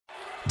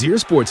Dear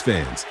sports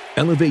fans,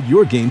 elevate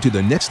your game to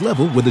the next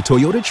level with a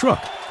Toyota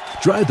truck.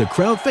 Drive the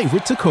crowd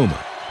favorite Tacoma.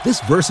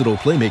 This versatile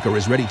playmaker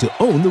is ready to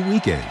own the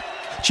weekend.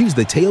 Choose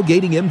the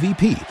tailgating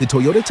MVP, the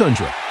Toyota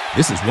Tundra.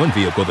 This is one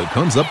vehicle that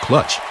comes up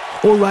clutch.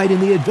 Or ride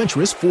in the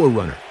adventurous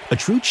 4Runner, a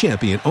true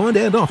champion on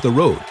and off the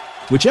road.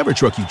 Whichever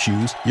truck you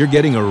choose, you're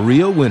getting a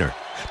real winner.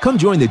 Come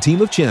join the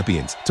team of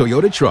champions,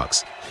 Toyota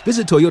Trucks.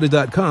 Visit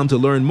Toyota.com to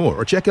learn more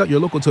or check out your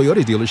local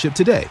Toyota dealership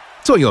today.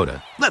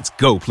 Toyota, let's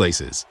go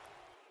places.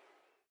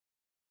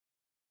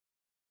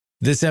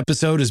 This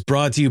episode is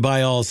brought to you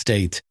by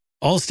Allstate.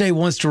 Allstate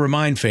wants to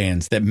remind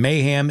fans that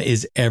mayhem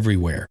is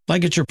everywhere,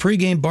 like at your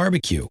pregame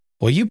barbecue.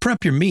 While you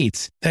prep your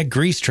meats, that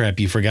grease trap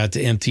you forgot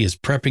to empty is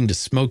prepping to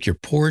smoke your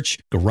porch,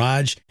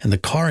 garage, and the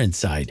car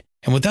inside.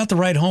 And without the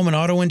right home and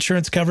auto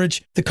insurance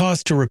coverage, the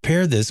cost to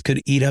repair this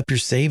could eat up your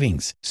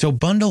savings. So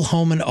bundle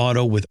home and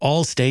auto with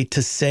Allstate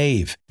to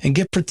save and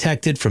get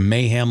protected from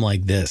mayhem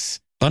like this.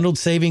 Bundled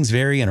savings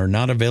vary and are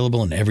not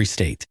available in every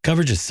state.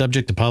 Coverage is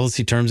subject to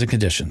policy terms and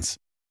conditions.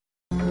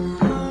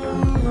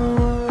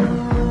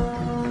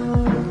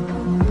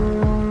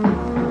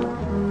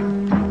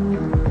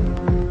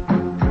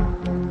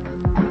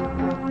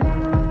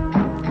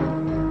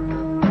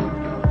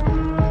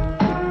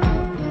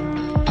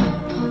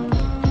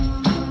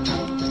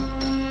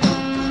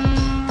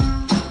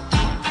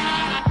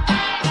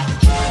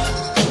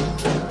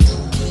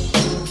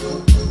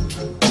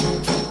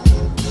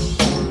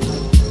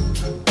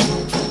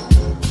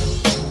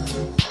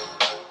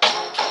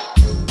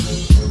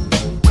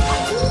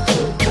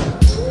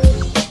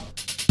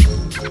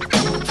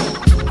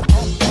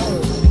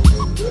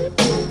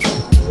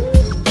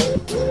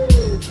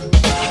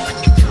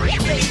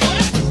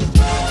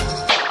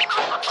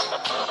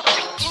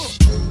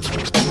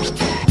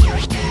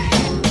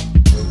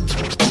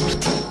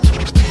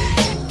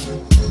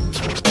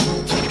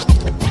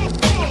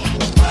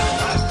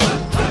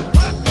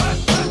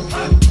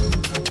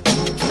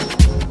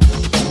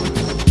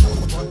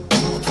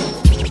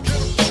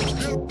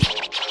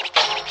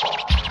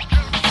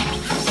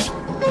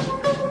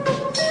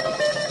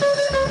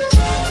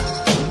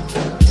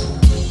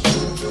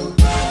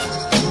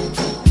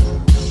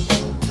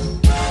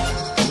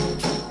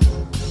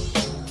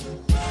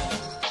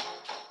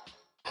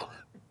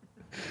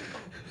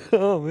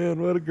 Oh man,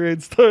 what a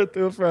great start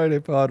to a Friday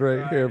pod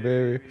right here,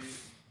 baby.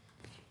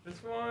 This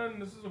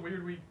is a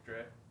weird week,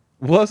 Dre.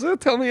 Was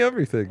it? Tell me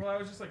everything. Well, I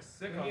was just like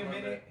sick on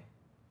Monday.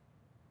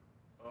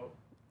 Oh.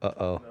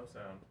 Uh-oh. No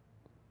sound.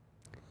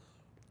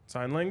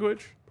 Sign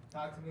language?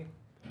 Talk to me.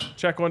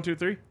 Check 1, 2,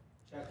 3.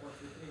 Check 1,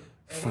 2, 3.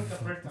 Hey, what's the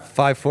first time?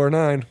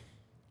 549.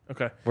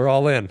 Okay. We're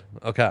all in.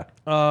 Okay.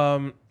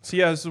 So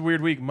yeah, this is a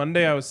weird week.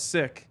 Monday I was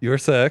sick. You were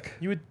sick.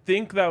 You would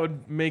think that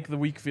would make the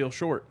week feel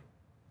short.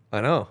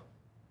 I know.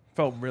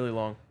 Felt really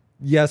long.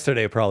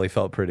 Yesterday probably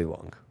felt pretty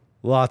long.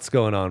 Lots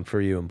going on for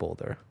you in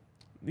Boulder.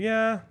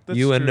 Yeah, that's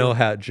you and true. No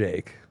Hat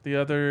Jake. The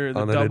on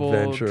an double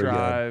adventure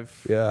drive.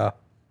 Again. Yeah.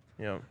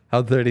 Yeah.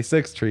 How'd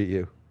 36 treat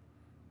you?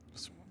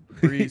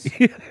 Breeze.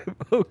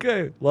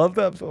 Okay. Love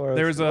that for us.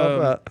 There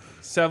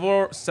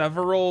was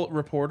several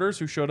reporters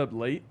who showed up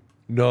late.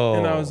 No.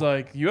 And I was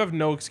like, you have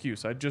no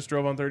excuse. I just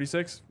drove on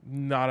 36.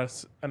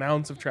 Not an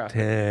ounce of traffic.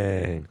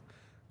 Dang.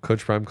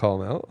 Coach Prime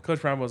call him out? Coach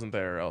Prime wasn't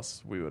there, or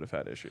else we would have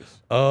had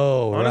issues.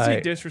 Oh, Honestly,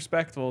 right.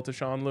 Disrespectful to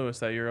Sean Lewis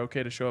that you're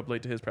okay to show up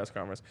late to his press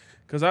conference.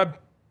 Because I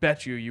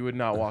bet you would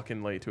not walk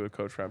in late to a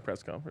Coach Prime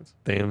press conference.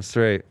 Damn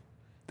straight.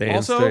 Damn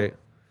Also, straight.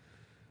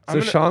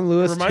 So Sean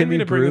Lewis, remind Timmy me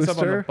to bring Brewster? this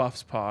up on the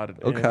Buffs pod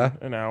in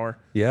an hour.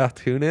 Yeah,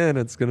 tune in.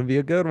 It's going to be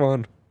a good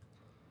one.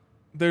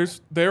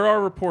 There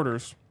are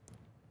reporters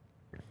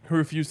who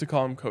refuse to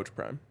call him Coach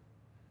Prime.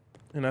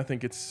 And I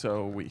think it's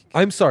so weak.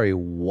 I'm sorry,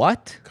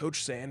 what?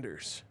 Coach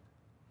Sanders.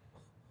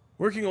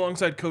 Working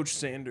alongside Coach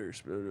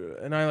Sanders.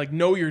 And I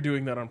know you're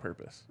doing that on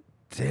purpose.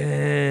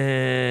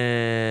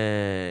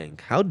 Dang.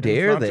 How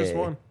dare they? Just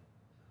one.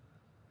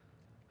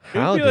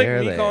 How it would be dare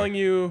like me they? calling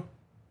you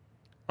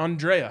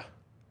Andrea.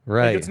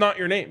 Right. Like it's not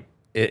your name.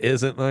 It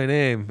isn't my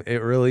name.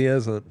 It really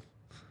isn't.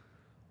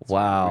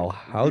 Wow.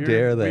 How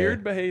dare they?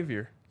 Weird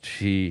behavior.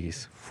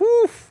 Jeez.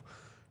 Whew.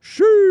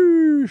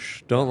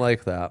 Sheesh. Don't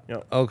like that.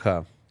 Yep. Okay.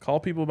 Call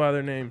people by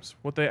their names.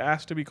 What they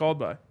asked to be called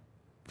by.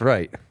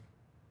 Right.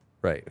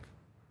 Right.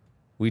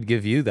 We'd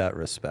give you that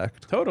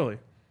respect. Totally.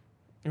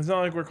 It's not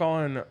like we're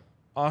calling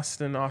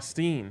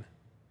Austin.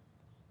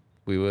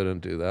 We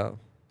wouldn't do that.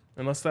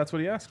 Unless that's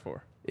what he asked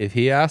for. If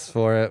he asked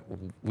for it,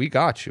 we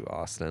got you,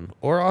 Austin.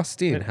 Or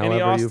Austin, however any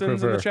you Austins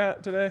prefer. in the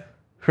chat today?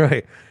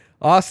 Right.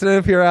 Austin,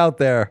 if you're out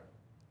there,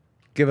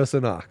 give us a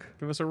knock.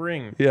 Give us a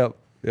ring. Yep.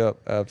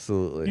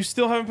 Absolutely. You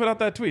still haven't put out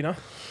that tweet, huh?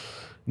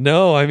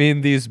 No, I mean,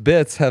 these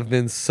bits have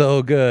been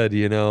so good,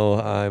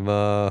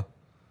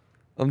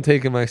 I'm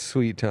taking my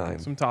sweet time.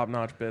 Some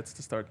top-notch bits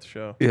to start the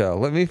show. Yeah,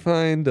 let me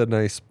find a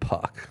nice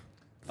puck.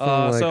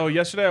 So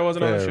yesterday I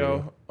wasn't on the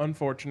show.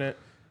 Unfortunate.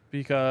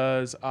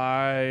 Because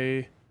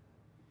I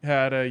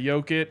had a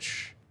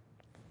Jokic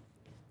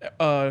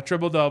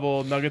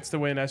triple-double, Nuggets to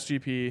win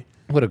SGP.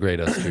 What a great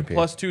SGP.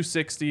 Plus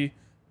 260.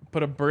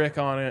 Put a brick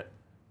on it.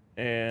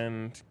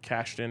 and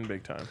cashed in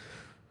big time.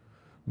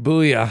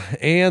 Booyah.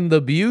 And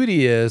the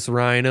beauty is,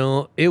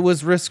 Rhino, it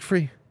was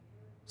risk-free.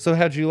 So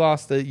had you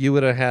lost it, you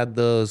would have had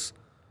those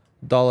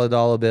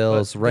dollar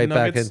bills But right the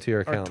back Nuggets into your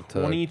are account.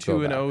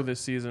 22-0 this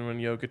season when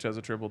Jokic has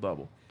a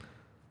triple-double.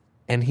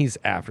 And he's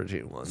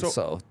averaging one,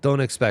 so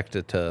don't expect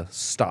it to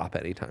stop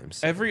anytime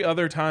soon. Every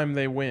other time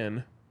they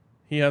win,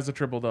 he has a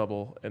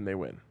triple-double and they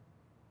win.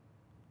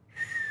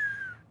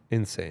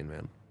 Insane,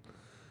 man.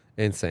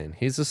 Insane.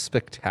 He's a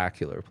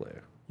spectacular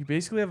player. You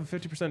basically have a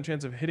 50%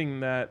 chance of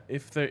hitting that.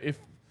 If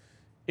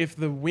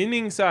the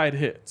winning side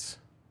hits,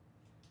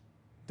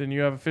 then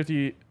you have a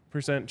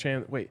 50%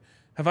 chance. Wait,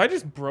 have I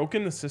just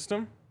broken the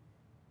system?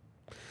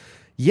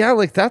 Yeah,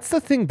 like that's the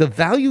thing. The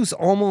value's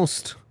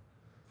almost.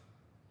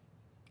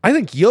 I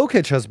think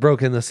Jokic has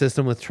broken the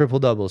system with triple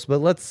doubles, but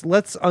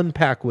let's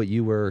unpack what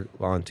you were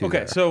onto. Okay,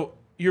 there. so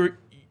you're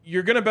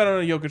gonna bet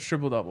on a Jokic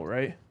triple double,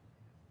 right?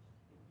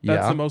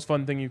 That's yeah. the most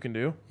fun thing you can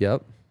do.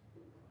 Yep.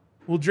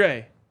 Well,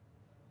 Dre,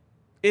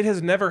 it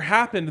has never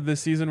happened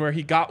this season where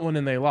he got one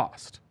and they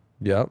lost.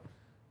 Yep.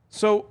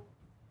 So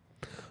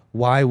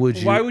why would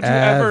you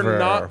ever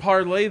not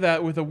parlay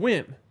that with a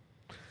win?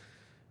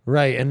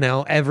 Right, and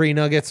now every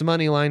Nuggets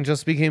money line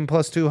just became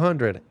plus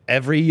 200.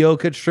 Every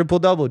Jokic triple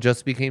double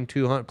just became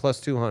 200 plus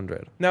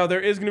 200. Now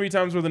there is going to be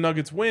times where the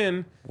Nuggets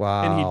win,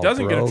 Wow, and he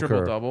doesn't get a broker.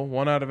 triple double,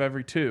 1 out of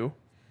every 2.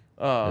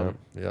 Yeah.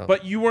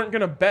 But you weren't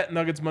going to bet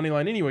Nuggets money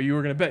line anyway. You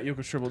were going to bet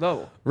Jokic triple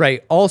double.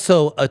 Right.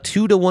 Also, a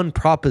 2-to-1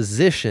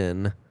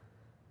 proposition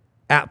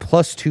at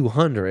plus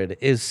 200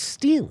 is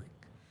stealing.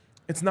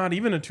 It's not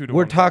even a 2-to-1.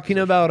 We're talking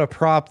about a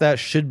prop that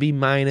should be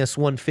minus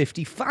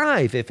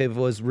 155 if it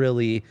was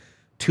really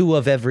 2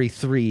 of every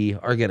 3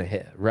 are going to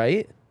hit,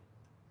 right?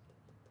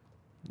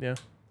 Yeah.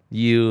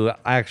 You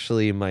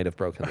actually might have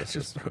broken this.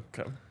 Just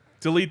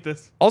delete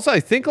this. Also, I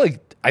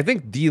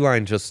think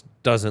D-line just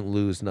doesn't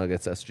lose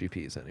Nuggets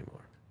SGPs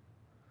anymore.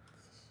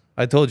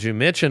 I told you,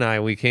 Mitch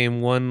and we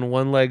came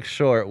one leg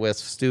short with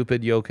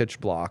stupid Jokic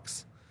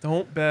blocks.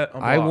 Don't bet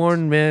on blocks. I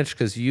warned Mitch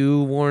because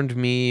you warned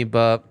me,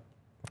 but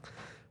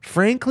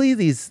frankly,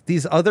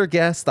 these other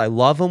guests, I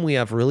love them. We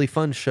have really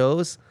fun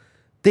shows.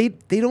 They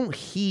don't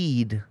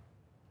heed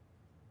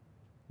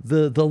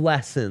the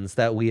lessons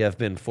that we have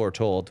been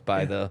foretold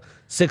by the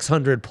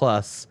 600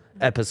 plus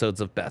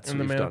episodes of bets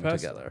we've done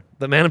together.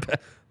 The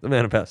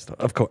manifesto,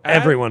 of course.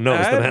 Everyone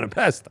knows the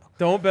manifesto.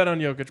 Don't bet on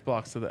Jokic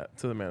blocks to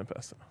the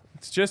manifesto.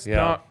 It's just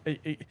not.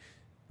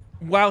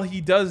 While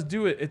he does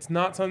do it, it's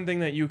not something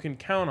that you can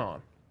count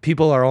on.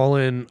 People are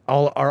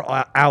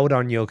are out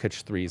on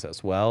Jokic threes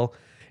as well,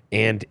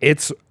 and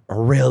it's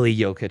really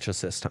Jokic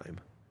assist time.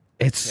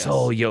 It's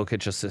so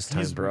Jokic assist time,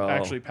 He's bro.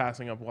 actually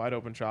passing up wide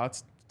open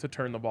shots to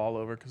turn the ball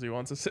over because he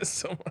wants assists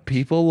so much.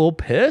 People a little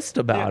pissed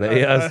about it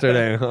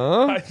yesterday,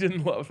 huh? I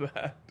didn't love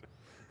that.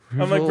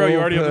 I'm like, bro, you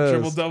already have the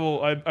triple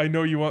double. I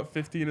know you want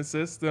 15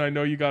 assists, and I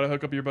know you got to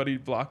hook up your buddy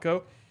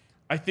Vlatko.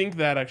 I think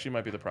that actually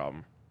might be the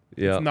problem.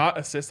 Yeah. It's not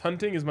assist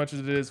hunting as much as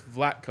it is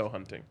Vlatko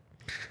hunting.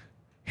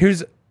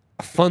 Here's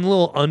a fun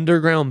little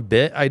underground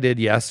bit I did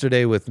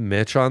yesterday with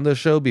Mitch on the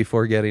show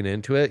before getting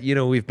into it. You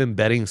know, we've been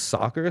betting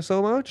soccer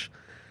so much.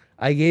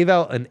 I gave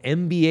out an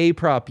NBA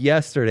prop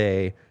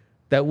yesterday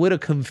that would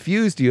have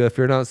confused you if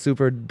you're not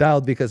super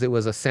dialed because it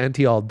was a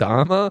Santi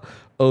Aldama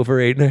over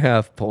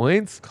 8.5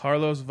 points.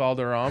 Carlos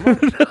Valderrama?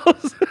 No,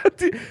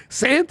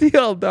 Santi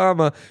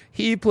Aldama,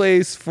 he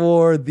plays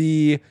for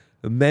the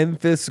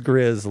Memphis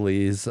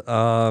Grizzlies.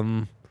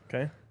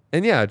 Okay.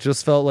 And yeah, it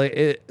just felt like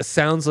it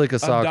sounds like a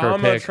soccer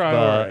Adama pick.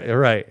 Traore.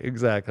 Right,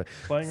 exactly.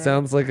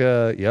 Sounds like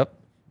a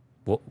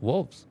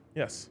Wolves.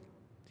 Yes.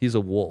 He's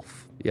a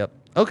wolf. Yep.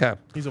 Okay.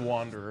 He's a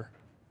wanderer.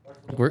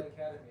 We're,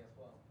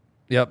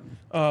 yep.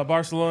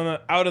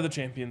 Barcelona out of the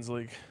Champions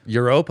League.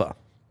 Europa.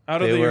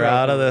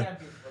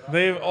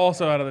 They've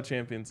also out of the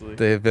Champions League.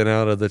 They've been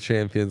out of the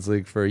Champions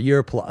League for a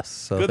year plus.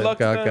 So good luck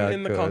to them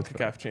in the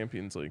CONCACAF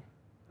Champions League.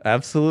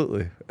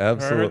 Absolutely. I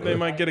heard they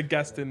might get a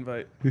guest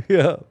invite.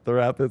 Yeah, the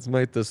Rapids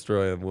might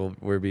destroy him,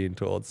 we're being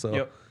told.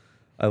 So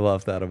I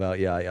love that about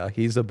Yaya.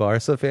 He's a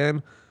Barca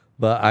fan,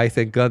 but I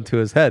think gun to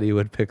his head, he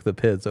would pick the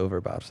Pids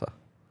over Barca.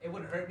 It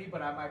would hurt me,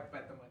 but I might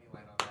bet the money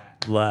line on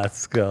that.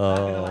 Let's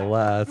go.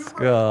 Let's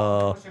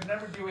go.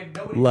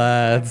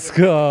 Let's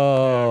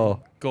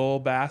go. Goal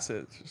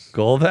Bassett.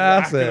 Goal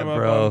Bassett,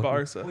 bro.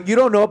 What you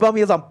don't know about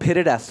me is I'm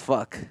pitted as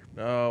fuck.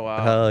 Oh,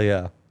 wow. Hell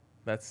yeah.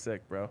 That's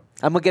sick, bro.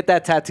 I'm going to get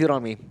that tattooed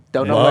on me.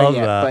 Don't know where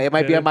yet, but it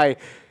might be on my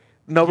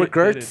no Get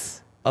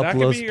regrets. That Up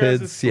could los be your guys'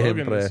 Pids slogan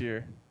this siempre.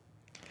 year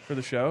for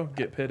the show.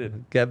 Get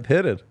pitted. Get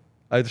pitted.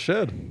 I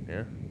should.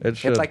 Yeah. It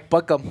should. It's like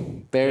book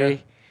 'em. Very. Yeah.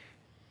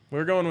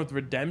 We're going with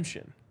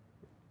redemption.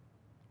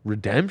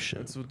 Redemption.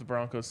 That's what the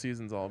Broncos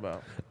season's all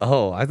about.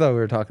 Oh, I thought we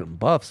were talking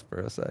buffs for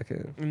a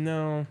second.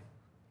 No.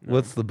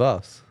 What's the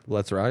buffs?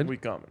 Let's ride? We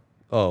coming.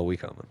 Oh, we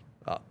coming.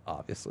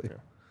 Obviously. Yeah.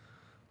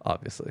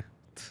 Obviously.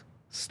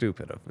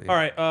 Stupid of me. All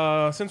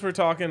right. Since we're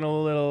talking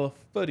a little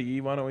footy,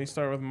 why don't we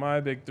start with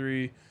my big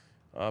three?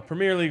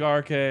 Premier League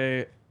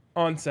RK.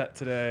 on set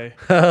today.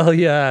 Hell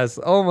yes.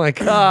 Oh my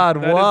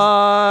God. That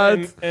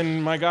What?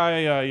 and my guy,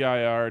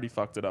 Yaya already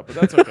fucked it up, but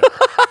that's okay.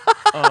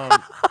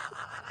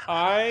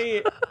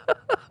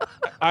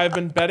 I've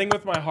been betting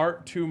with my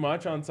heart too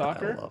much on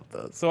soccer. I love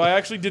this. So I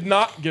actually did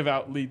not give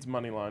out Leeds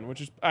money line,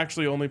 which is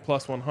actually only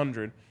plus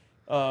 100.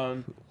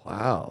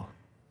 Wow.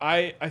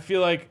 I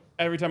feel like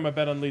every time I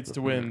bet on Leeds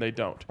to win, they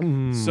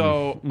don't.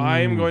 So I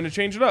am going to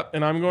change it up,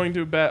 and I'm going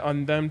to bet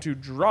on them to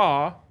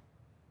draw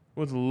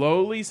with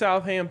lowly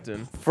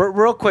Southampton.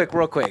 Real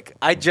quick.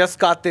 I just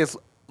got this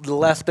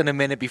less than a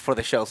minute before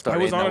the show I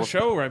started. was on a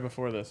show right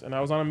before this, and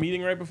I was on a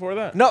meeting right before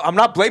that. No, I'm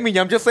not blaming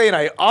you. I'm just saying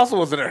I also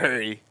was in a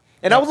hurry.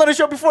 And I was on a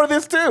show before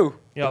this, too.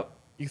 Yep.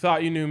 You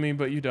thought you knew me,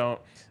 but you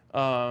don't.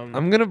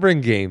 I'm going to bring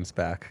games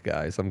back,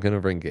 guys. I'm going to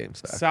bring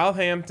games back.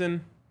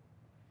 Southampton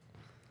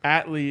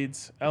at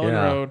Leeds, Ellen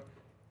Yeah. Road.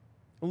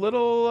 A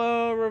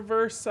little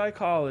reverse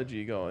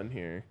psychology going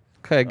here.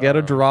 Okay, get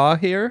a draw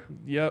here.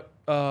 Yep.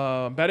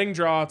 Betting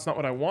draw. It's not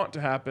what I want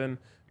to happen,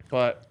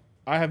 but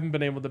I haven't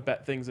been able to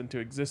bet things into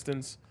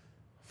existence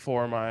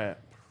for my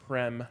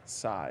Prem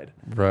side.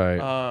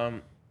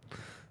 Right.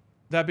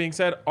 That being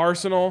said,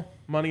 Arsenal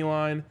money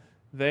line.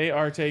 They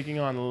are taking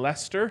on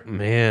Leicester.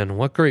 Man,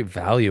 what great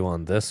value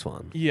on this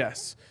one.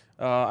 Yes.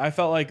 I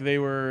felt like they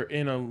were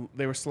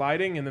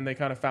sliding, and then they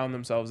kind of found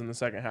themselves in the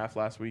second half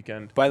last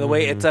weekend. By the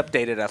way, it's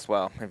updated as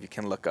well, if you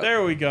can look up.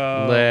 There we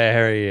go.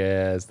 There he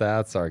is.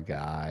 That's our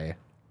guy.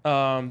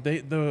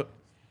 The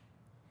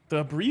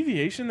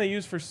abbreviation they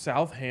use for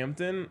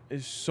Southampton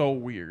is so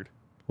weird.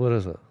 What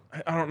is it?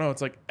 I don't know.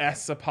 It's like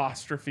S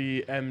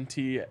apostrophe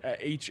MT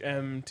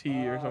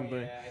HMT or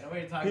something. Yeah, I know what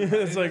you're talking about.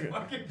 It's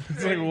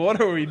like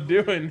what are we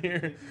doing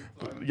here?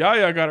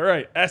 Yaya got it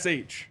right.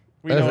 SH.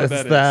 We know what It's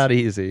that is. that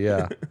easy,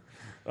 yeah.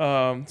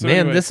 So Man,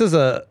 anyway, this is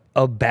a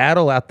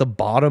battle at the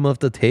bottom of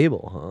the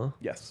table, huh?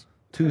 yes.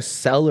 Two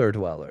cellar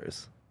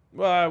dwellers.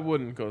 Well, I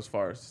wouldn't go as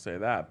far as to say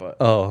that, but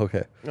Oh,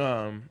 okay.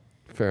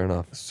 Fair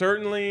enough.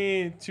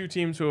 certainly two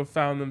teams who have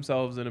found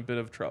themselves in a bit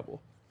of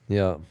trouble.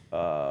 Yeah.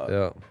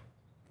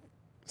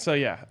 So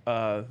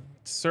yeah,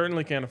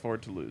 certainly can't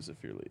afford to lose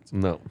if you're Leeds.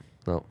 No.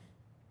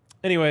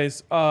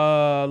 Anyways,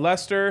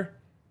 Leicester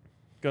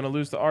gonna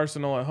lose to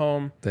Arsenal at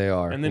home, They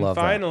are. and then Love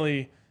that.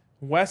 finally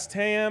West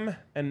Ham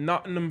and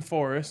Nottingham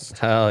Forest.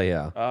 Hell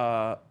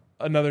yeah.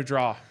 Another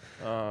draw.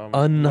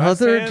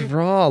 Another West Ham,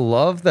 draw.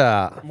 Love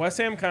that. West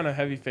Ham kind of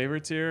heavy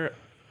favorites here.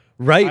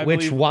 Right, I which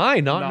believe why?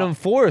 Nottingham not.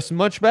 Forest,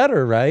 much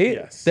better, right?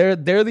 Yes. They're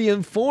the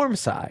informed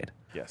side.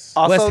 Yes.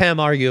 Also- West Ham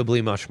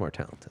arguably much more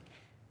talented.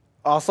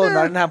 Also,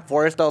 Nottingham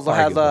Forest also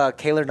has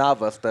Arguable. Keylor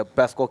Navas, the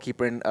best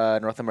goalkeeper in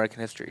North American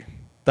history.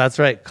 That's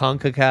right.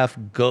 CONCACAF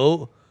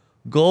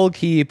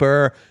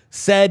goalkeeper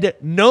said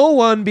no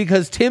one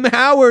because Tim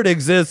Howard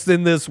exists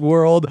in this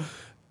world.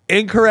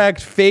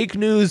 Incorrect, fake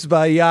news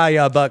by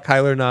Yaya, but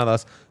Keylor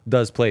Navas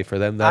does play for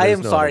them. That I is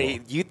am notable.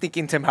 sorry. You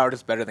thinking Tim Howard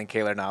is better than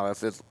Keylor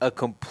Navas is a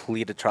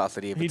complete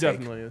atrocity. Of a He take.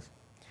 definitely is.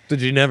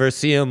 Did you never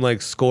see him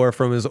score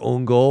from his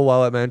own goal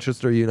while at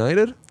Manchester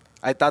United?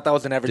 I thought that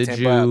was an Everton. Did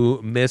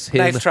you miss him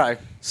Nice try.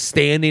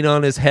 standing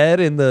on his head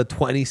in the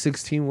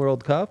 2016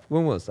 World Cup?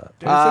 When was that?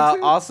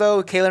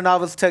 Also, Keylor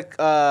Navas took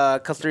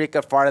Costa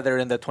Rica farther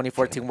in the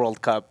 2014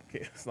 World Cup.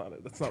 Okay, that's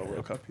not a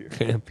World Cup here.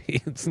 Can't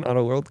be. It's not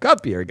a World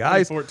Cup here,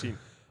 guys. 14.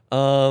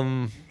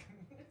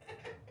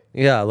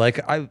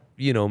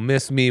 Yeah,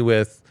 miss me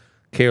with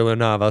Keylor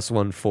Navas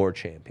won 4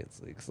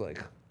 Champions Leagues.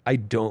 I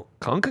don't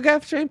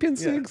CONCACAF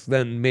Champions Yeah. Leagues,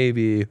 then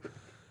maybe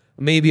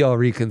I'll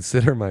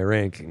reconsider my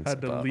rankings.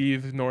 Had to but-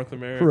 leave North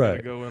America Right.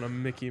 to go in a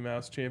Mickey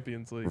Mouse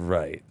Champions League.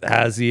 Right.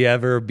 Has he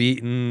ever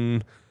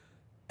beaten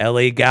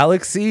LA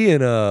Galaxy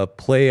in a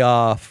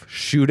playoff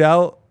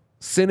shootout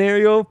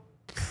scenario?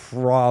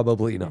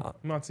 Probably not.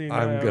 I'm not seeing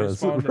I'm how I gonna-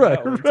 respond to right,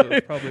 that one, so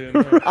it's probably a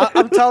no.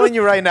 I'm telling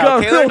you right now,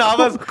 No, Keylor no,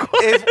 Navas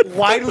is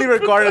widely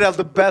regarded as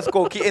the best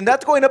goalkeeper, and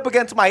that's going up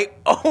against my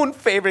own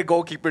favorite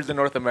goalkeepers in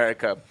North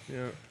America.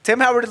 Yeah. Tim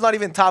Howard is not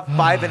even top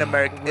 5 in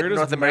Where in does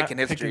North American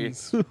Matt history.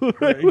 Pickens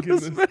rank in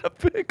this? Matt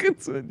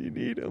Pickens when you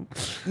need him.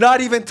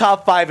 Not even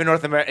top 5 in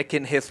North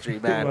American history,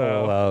 man.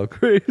 Oh, wow,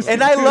 crazy.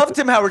 And I love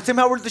Tim Howard. Tim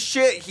Howard's the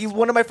shit. He's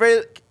one of my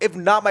favorite, if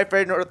not my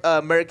favorite North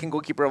American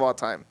goalkeeper of all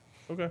time.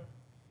 Okay.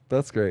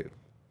 That's great.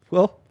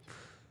 Well,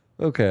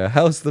 okay, a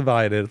house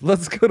divided.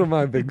 Let's go to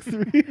my big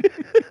 3.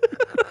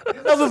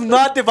 This house is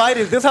not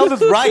divided. This house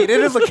is right.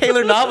 It is a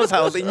Keylor Navas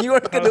house, and you are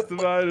going House to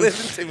divided.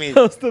 listen to me.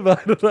 House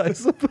divided, I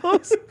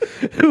suppose.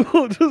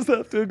 We'll just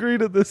have to agree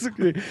to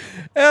disagree.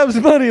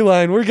 Avs money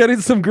line. We're getting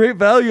some great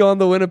value on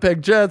the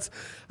Winnipeg Jets.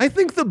 I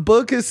think the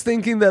book is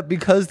thinking that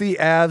because the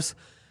Avs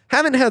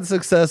haven't had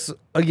success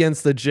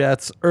against the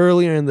Jets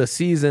earlier in the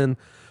season,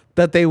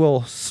 that they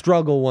will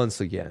struggle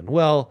once again.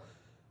 Well,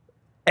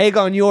 egg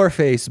on your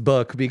face,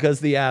 book, because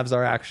the Avs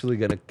are actually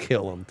going to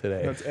kill them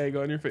today. That's egg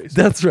on your face.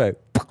 That's right.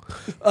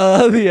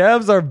 The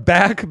Avs are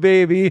back,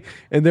 baby,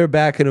 and they're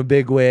back in a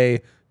big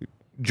way.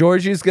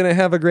 Georgie's going to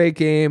have a great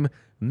game.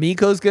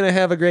 Mikko's going to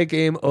have a great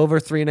game, over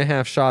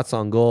 3.5 shots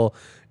on goal.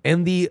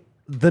 And the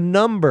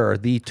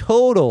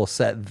total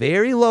set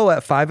very low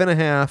at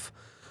 5.5.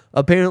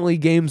 Apparently,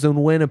 games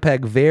in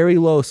Winnipeg, very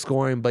low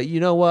scoring. But you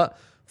know what?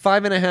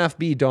 5.5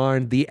 be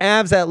darned. The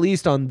Avs, at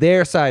least on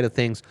their side of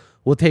things,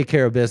 will take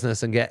care of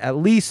business and get at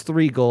least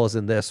 3 goals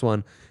in this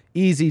one.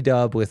 Easy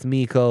dub with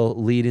Mikko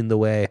leading the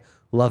way.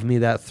 Love me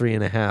that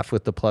 3.5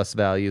 with the plus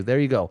value. There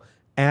you go.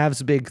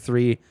 Avs big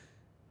 3.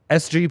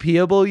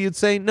 SGPable, you'd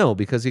say? No,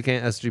 because you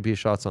can't SGP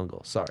shots on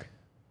goal. Sorry.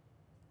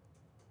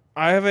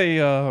 I have a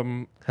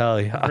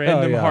Hell yeah.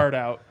 random hard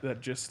out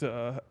that just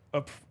Oh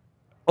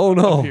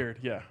no. appeared.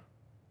 Yeah.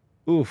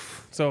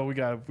 Oof. So we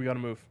gotta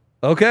move.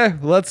 Okay,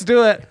 let's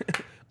do it.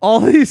 All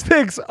these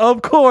picks,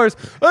 of course,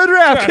 a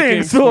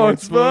DraftKings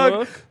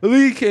Sportsbook,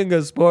 the king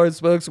of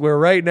sportsbooks, where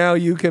right now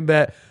you can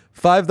bet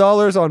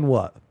 $5 on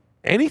what?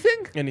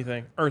 Anything?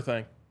 Anything.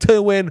 Earthing.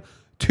 To win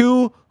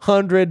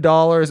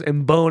 $200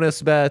 in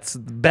bonus bets.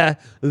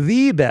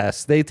 The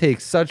best. They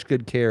take such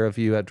good care of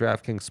you at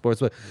DraftKings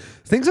Sportsbook.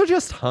 Things are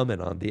just humming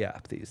on the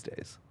app these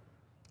days.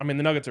 I mean,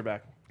 the Nuggets are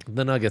back.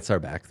 The Nuggets are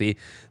back. The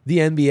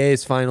NBA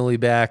is finally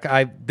back.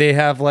 They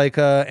have like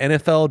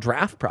NFL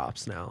draft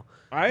props now.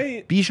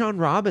 Bijan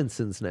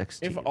Robinson's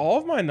next If team. all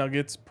of my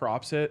Nuggets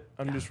props hit,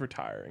 I'm just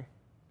retiring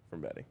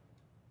from betting.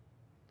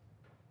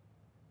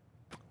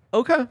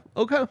 Okay.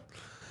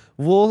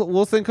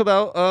 We'll think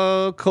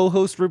about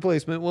co-host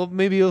replacement. Well,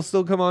 maybe you'll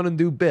still come on and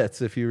do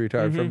bits if you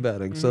retire from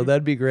betting. So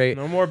that'd be great.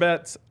 No more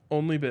bets,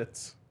 only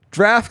bits.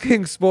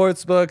 DraftKings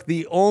Sportsbook,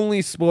 the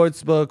only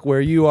sportsbook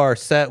where you are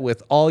set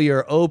with all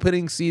your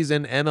opening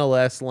season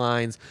MLS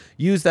lines.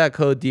 Use that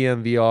code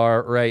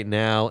DMVR right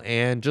now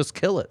and just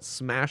kill it.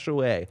 Smash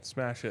away.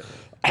 Smash it.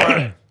 All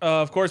right.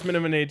 Of course,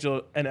 minimum age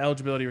and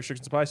eligibility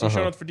restrictions apply. See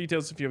show notes for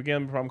details. If you have a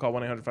gambling problem, call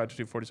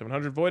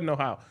 1-800-522-4700. Void in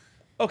Ohio.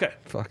 Okay.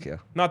 Fuck yeah.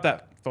 Not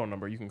that phone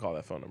number. You can call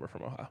that phone number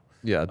from Ohio.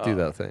 Yeah, do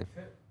that thing.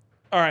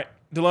 All right.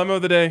 Dilemma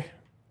of the day.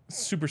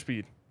 Super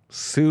speed.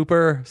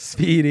 Super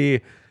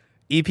speedy.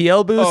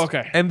 EPL boost, Oh,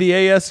 okay.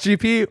 NBA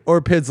SGP,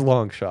 or PID's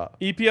long shot?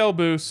 EPL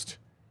boost.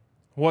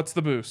 What's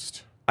the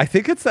boost? I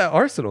think it's that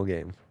Arsenal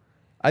game.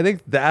 I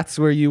think that's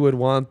where you would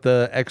want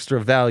the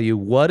extra value.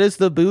 What is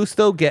the boost,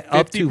 though? Get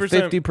up to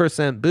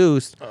 50%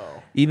 boost.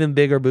 Oh. Even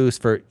bigger boost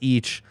for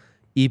each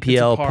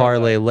EPL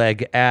parlay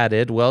leg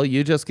added. Well,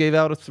 you just gave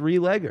out a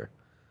 3-legger.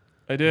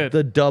 I did.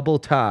 The double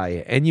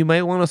tie. And you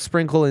might want to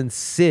sprinkle in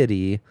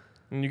City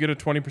And you get a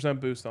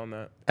 20% boost on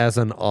that. as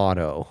an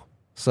auto.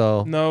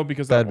 So No,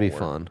 because that'd that be won't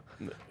fun.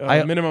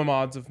 work. Minimum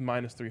odds of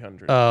minus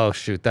 300. Oh,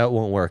 shoot. That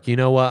won't work. You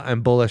know what?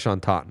 I'm bullish on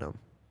Tottenham.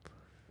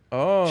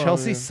 Oh,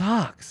 Chelsea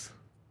sucks.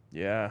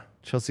 Yeah.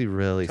 Chelsea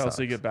really sucks.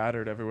 Chelsea get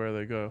battered everywhere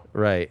they go.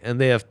 Right. And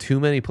they have too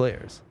many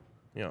players.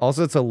 Yeah.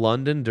 Also, it's a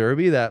London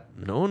derby that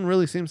no one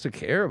really seems to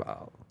care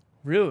about.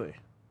 Really?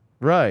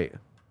 Right.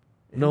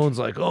 No one's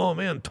like, oh,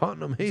 man,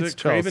 Tottenham hates Is it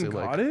Chelsea. Craven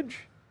Like, Cottage?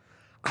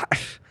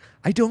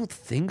 I don't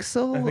think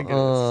so. I think it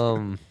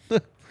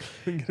is. I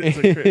think it's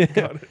a Craven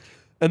Cottage.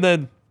 And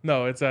then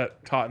No, it's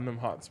at Tottenham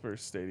Hotspur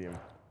Stadium.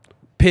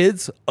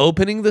 PIDs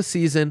opening the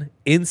season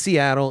in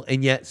Seattle,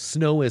 and yet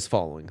snow is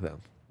following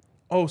them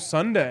Oh,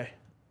 Sunday.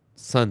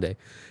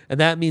 And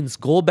that means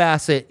Gold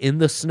Bassett in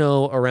the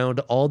snow around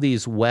all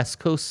these West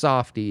Coast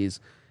softies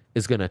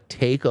is going to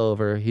take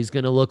over. He's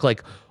going to look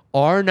like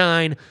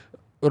R9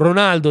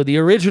 Ronaldo, the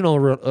original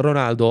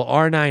Ronaldo.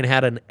 R9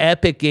 had an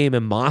epic game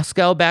in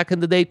Moscow back in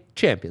the day,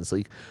 Champions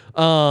League,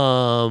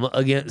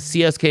 against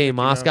CSKA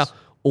Moscow. Mouse.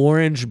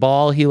 Orange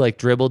ball, he like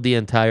dribbled the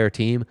entire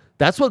team.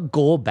 That's what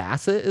Gold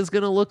Bassett is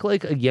going to look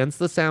like against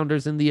the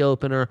Sounders in the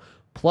opener.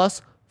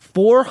 Plus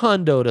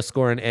 $400 to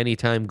score an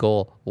anytime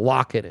goal.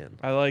 Lock it in.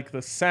 I like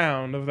the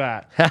sound of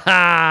that. Ha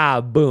ha!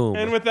 Boom.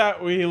 And with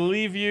that, we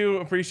leave you.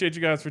 Appreciate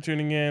you guys for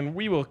tuning in.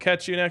 We will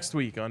catch you next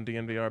week on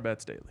DNVR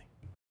Bets Daily.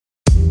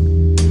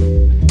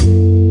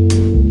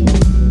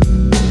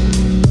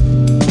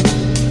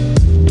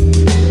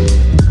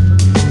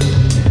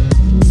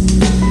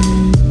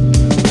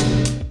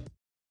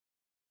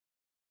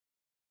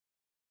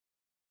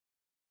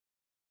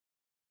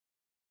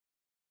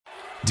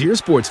 Dear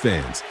sports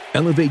fans,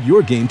 elevate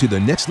your game to the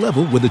next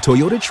level with a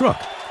Toyota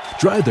truck.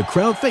 Drive the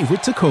crowd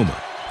favorite Tacoma.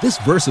 This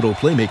versatile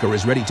playmaker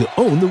is ready to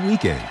own the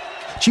weekend.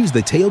 Choose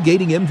the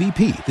tailgating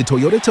MVP, the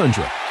Toyota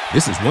Tundra.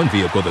 This is one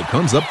vehicle that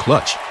comes up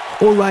clutch.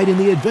 Or ride in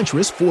the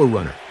adventurous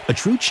 4Runner, a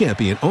true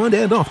champion on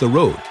and off the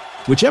road.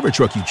 Whichever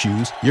truck you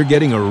choose, you're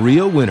getting a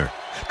real winner.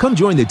 Come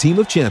join the team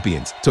of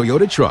champions,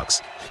 Toyota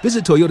Trucks.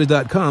 Visit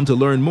Toyota.com to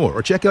learn more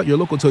or check out your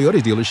local Toyota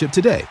dealership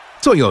today.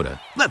 Toyota,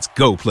 let's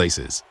go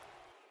places.